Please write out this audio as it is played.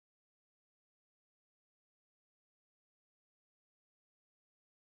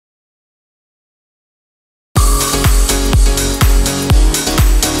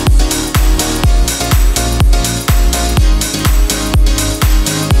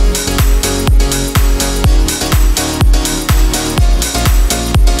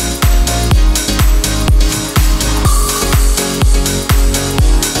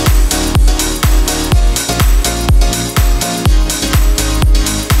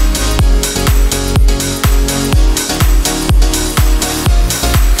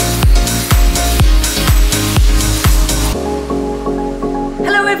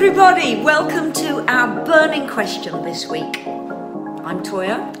everybody, welcome to our burning question this week. I'm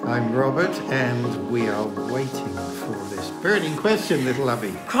Toyah. I'm Robert, and we are waiting for this burning question, little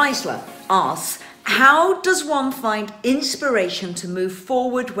lovey. Chrysler asks, how does one find inspiration to move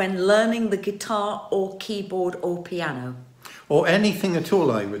forward when learning the guitar or keyboard or piano? Or anything at all,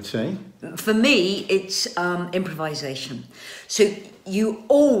 I would say. For me, it's improvisation. So you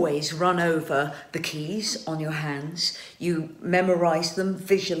always run over the keys on your hands, you memorize them,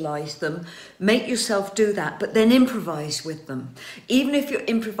 visualize them, make yourself do that, but then improvise with them. Even if you're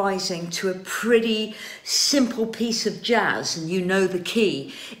improvising to a pretty simple piece of jazz and you know the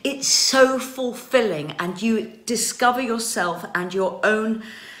key, it's so fulfilling, and you discover yourself and your own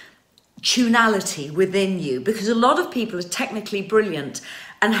tonality within you, because a lot of people are technically brilliant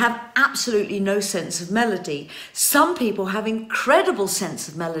and have absolutely no sense of melody. Some people have incredible sense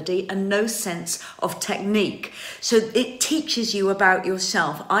of melody and no sense of technique. So it teaches you about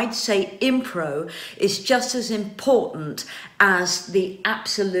yourself. I'd say impro is just as important as the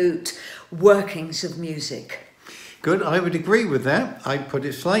absolute workings of music. Good, I would agree with that. I put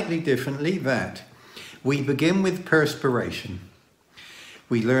it slightly differently, that we begin with perspiration.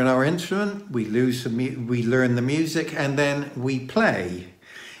 We learn our instrument, we learn the music, and then we play.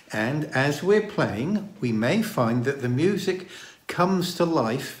 And as we're playing, we may find that the music comes to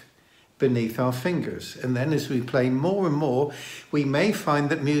life beneath our fingers. And then as we play more and more, we may find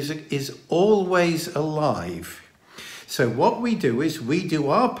that music is always alive. So what we do is we do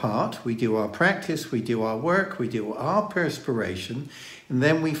our part, we do our practice, we do our work, we do our perspiration, and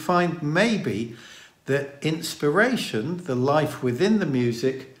then we find maybe that inspiration, the life within the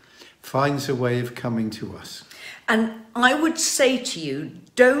music, finds a way of coming to us. And I would say to you,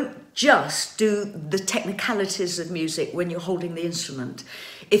 don't just do the technicalities of music when you're holding the instrument.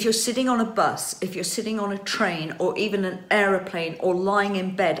 If you're sitting on a bus, if you're sitting on a train, or even an aeroplane, or lying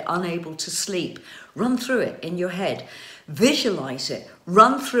in bed unable to sleep, run through it in your head. Visualize it,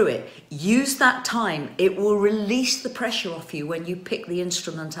 run through it, use that time. It will release the pressure off you when you pick the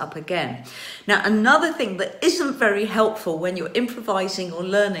instrument up again. Now, another thing that isn't very helpful when you're improvising or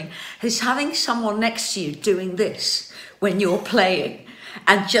learning is having someone next to you doing this when you're playing,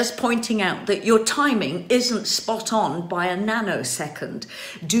 and just pointing out that your timing isn't spot on by a nanosecond.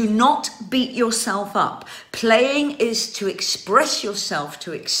 Do not beat yourself up. Playing is to express yourself,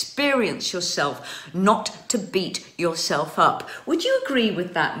 to experience yourself, not to beat yourself up. Would you agree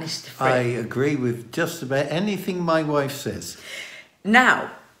with that, Mr. Fripp? I agree with just about anything my wife says. Now,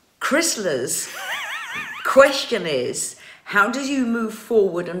 Chrysler's question is, how do you move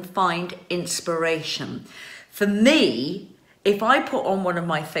forward and find inspiration? For me, if I put on one of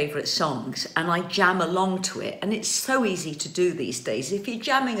my favourite songs and I jam along to it, and it's so easy to do these days, if you're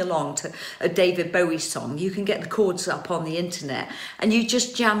jamming along to a David Bowie song, you can get the chords up on the internet and you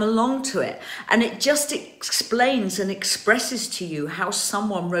just jam along to it. And it just explains and expresses to you how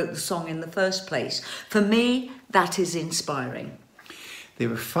someone wrote the song in the first place. For me, that is inspiring.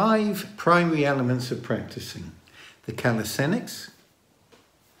 There are 5 primary elements of practicing. The calisthenics,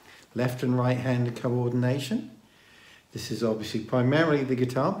 left and right hand coordination. This is obviously primarily the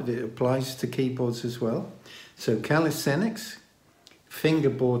guitar, but it applies to keyboards as well. So calisthenics,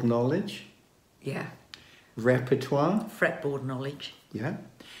 fingerboard knowledge. Yeah. Repertoire. Fretboard knowledge. Yeah.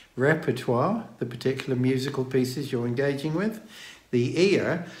 Repertoire, the particular musical pieces you're engaging with. The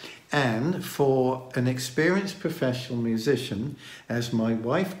ear, and for an experienced professional musician, as my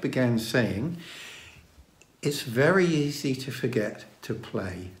wife began saying, it's very easy to forget to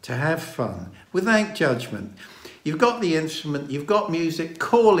play, to have fun, without judgment. You've got the instrument, you've got music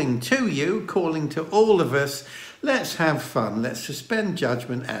calling to you, calling to all of us. Let's have fun, let's suspend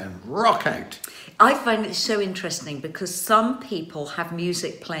judgment and rock out. I find it so interesting because some people have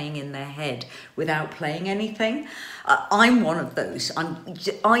music playing in their head without playing anything. I'm one of those.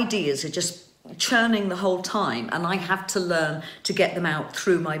 Ideas are just churning the whole time, and I have to learn to get them out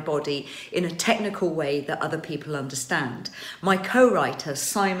through my body in a technical way that other people understand. My co-writer,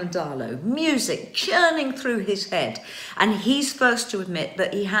 Simon Darlow, music churning through his head, and he's first to admit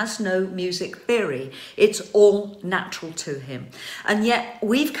that he has no music theory. It's all natural to him. And yet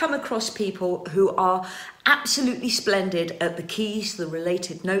we've come across people who are absolutely splendid at the keys, the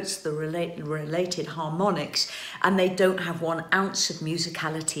related notes, the related harmonics, and they don't have 1 ounce of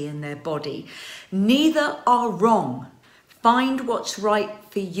musicality in their body. Neither are wrong. Find what's right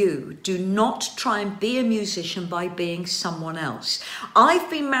for you. Do not try and be a musician by being someone else. I've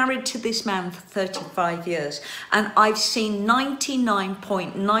been married to this man for 35 years, and I've seen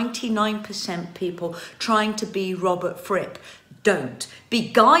 99.99% people trying to be Robert Fripp. Don't. Be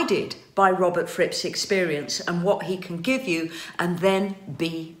guided by by Robert Fripp's experience and what he can give you, and then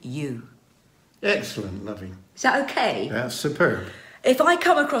be you. Excellent, Lovey. Is that okay? That's superb. If I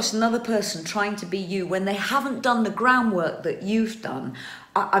come across another person trying to be you when they haven't done the groundwork that you've done,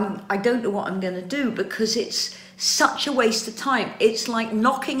 I don't know what I'm going to do, because it's such a waste of time. It's like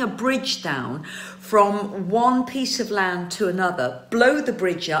knocking a bridge down from one piece of land to another, blow the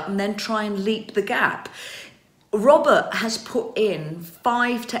bridge up and then try and leap the gap. Robert has put in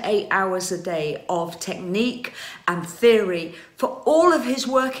 5 to 8 hours a day of technique and theory for all of his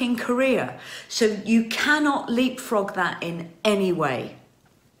working career. So you cannot leapfrog that in any way.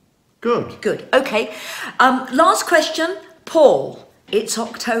 Good. Good. Okay. Last question. Paul, it's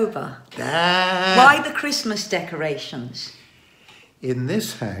October. Why the Christmas decorations? In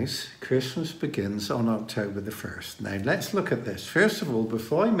this house, Christmas begins on October the 1st. Now, let's look at this. First of all,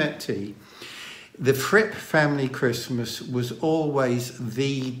 before I met T, the Fripp family Christmas was always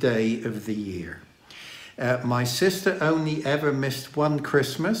the day of the year. My sister only ever missed one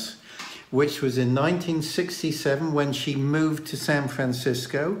Christmas, which was in 1967 when she moved to San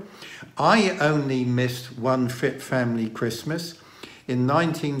Francisco. I only missed one Fripp family Christmas in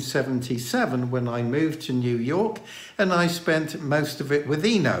 1977 when I moved to New York, and I spent most of it with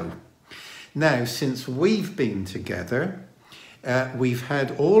Eno. Now, since we've been together, we've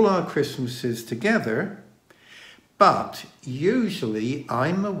had all our Christmases together, but usually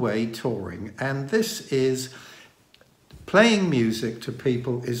I'm away touring, and this is, playing music to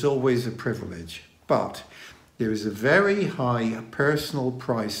people is always a privilege, but there is a very high personal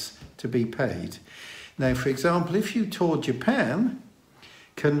price to be paid. Now, for example, if you tour Japan,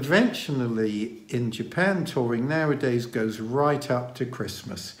 conventionally in Japan, touring nowadays goes right up to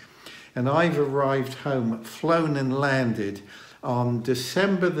Christmas. And I've arrived home, flown and landed on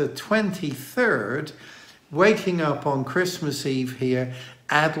December the 23rd, waking up on Christmas Eve here,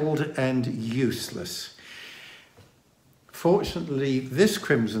 addled and useless. Fortunately, this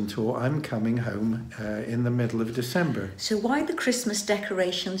Crimson tour, I'm coming home in the middle of December. So why the Christmas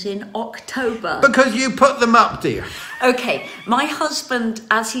decorations in October? Because you put them up, dear. Okay, my husband,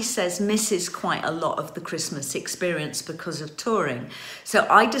 as he says, misses quite a lot of the Christmas experience because of touring. So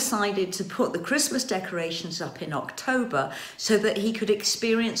I decided to put the Christmas decorations up in October so that he could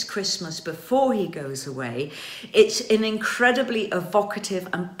experience Christmas before he goes away. It's an incredibly evocative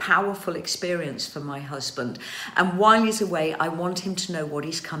and powerful experience for my husband. And while he's away, I want him to know what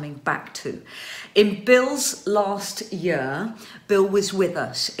he's coming back to. In Bill's last year, Bill was with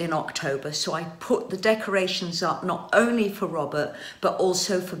us in October, so I put the decorations up not only for Robert, but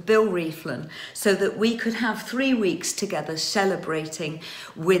also for Bill Rieflin, so that we could have 3 weeks together celebrating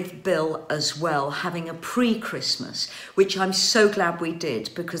with Bill as well, having a pre-Christmas, which I'm so glad we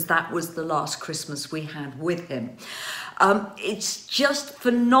did, because that was the last Christmas we had with him. It's just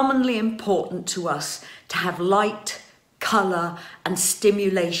phenomenally important to us to have light, colour and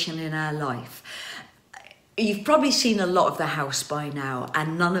stimulation in our life. You've probably seen a lot of the house by now,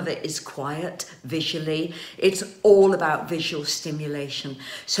 and none of it is quiet visually. It's all about visual stimulation.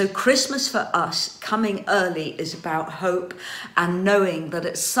 So Christmas for us, coming early, is about hope and knowing that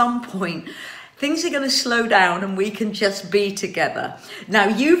at some point things are going to slow down and we can just be together. Now,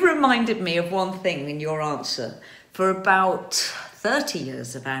 you've reminded me of one thing in your answer. For about 30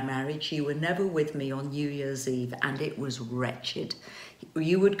 years of our marriage, you were never with me on New Year's Eve, and it was wretched.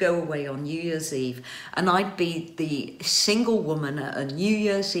 You would go away on New Year's Eve, and I'd be the single woman at a New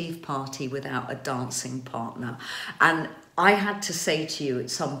Year's Eve party without a dancing partner. And I had to say to you at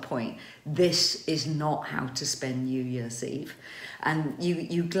some point, this is not how to spend New Year's Eve. And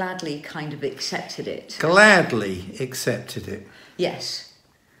you gladly kind of accepted it. Gladly accepted it. Yes.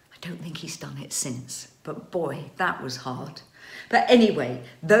 I don't think he's done it since, but boy, that was hard. But anyway,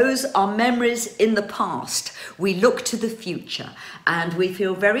 those are memories in the past. We look to the future and we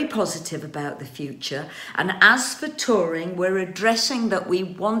feel very positive about the future. And as for touring, we're addressing that we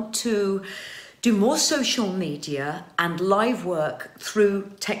want to do more social media and live work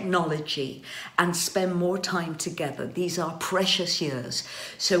through technology and spend more time together. These are precious years.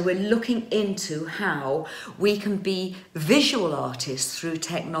 So we're looking into how we can be visual artists through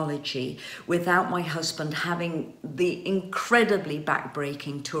technology without my husband having the incredibly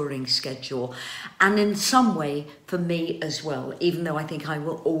backbreaking touring schedule. And in some way for me as well, even though I think I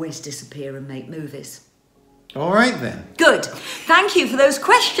will always disappear and make movies. All right then. Good. Thank you for those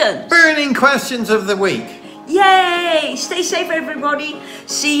questions. Burning questions of the week. Yay! Stay safe, everybody.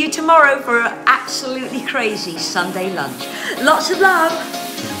 See you tomorrow for an absolutely crazy Sunday lunch. Lots of love.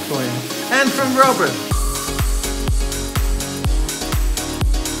 From Toyah. And from Robert.